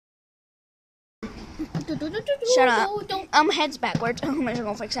Shut up. Head's backwards. I'm just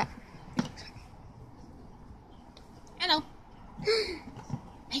gonna fix that. Hello.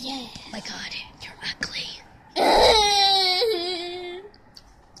 Yeah. My God, you're ugly.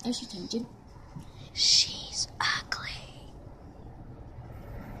 Is she changing? She's ugly.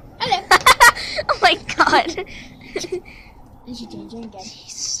 Hello. Oh my God. Is she changing again?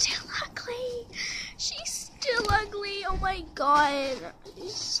 She's still ugly. She's still ugly. Oh my God.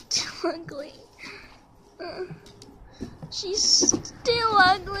 She's still ugly. She's still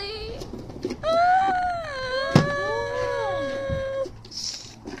ugly.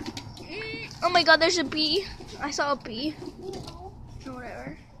 Oh my God, there's a bee. I saw a bee. Or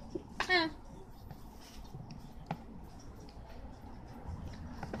whatever.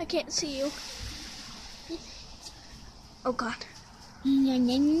 I can't see you. Oh God.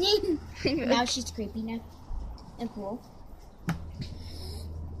 Now she's creepy now. And cool.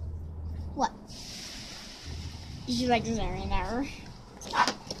 What? She's like staring at her.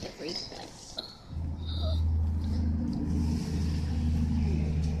 Creep.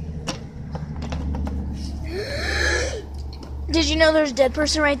 Did you know there's a dead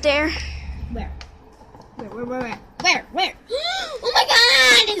person right there? Where? Where? Oh my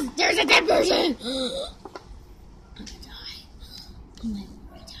God! There's a dead person! I'm gonna die. I'm gonna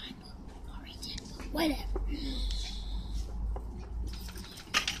die. Already dead. Whatever.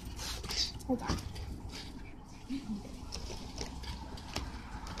 Hold on.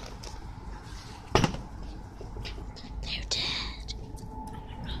 They're dead.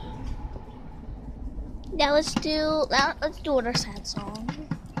 Now let's do another sad song.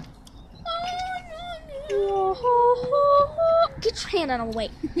 Get your hand on her.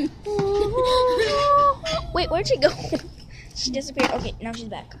 Wait. Wait, where'd she go? She disappeared. Okay, now she's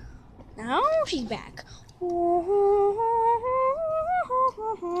back. Now she's back.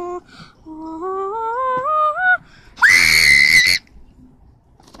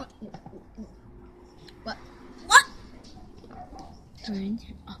 What? What? Turn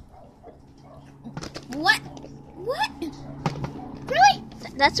up. What? What? Really?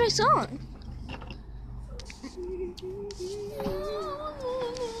 That's my song.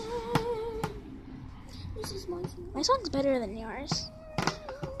 This is my song. My song's better than yours.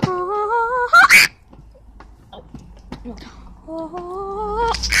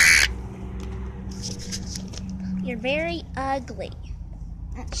 You're very ugly.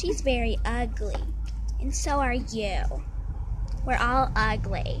 She's very ugly. And so are you. We're all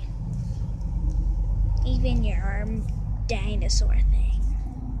ugly. Even your dinosaur thing.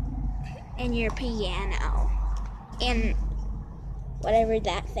 And your piano. And whatever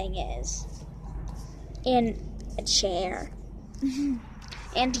that thing is. And a chair.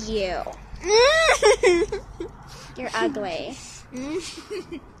 And you. You're ugly.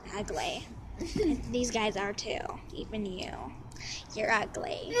 Ugly. And these guys are too. Even you. You're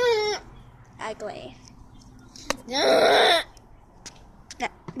ugly. Ugly. No,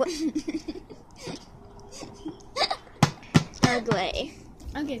 what? Ugly.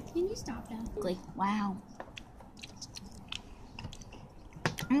 Okay, can you stop now? Ugly. Wow.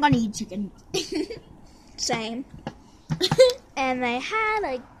 I'm gonna eat chicken. Same. And they had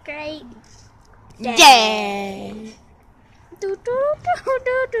a great day. Do do do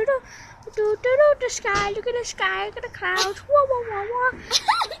do do do do do the sky. Look at the sky. Look at the clouds. Wah wah wah wah.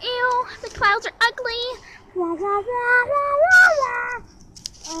 Ew, the clouds are ugly. Wah wah wah wah wah wah.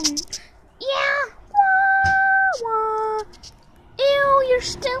 Yeah. Wah wah. Ew, you're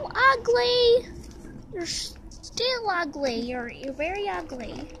still ugly. You're still ugly. You're very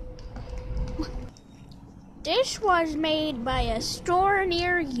ugly. This was made by a store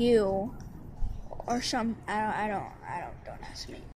near you, or some. I don't. Don't ask me.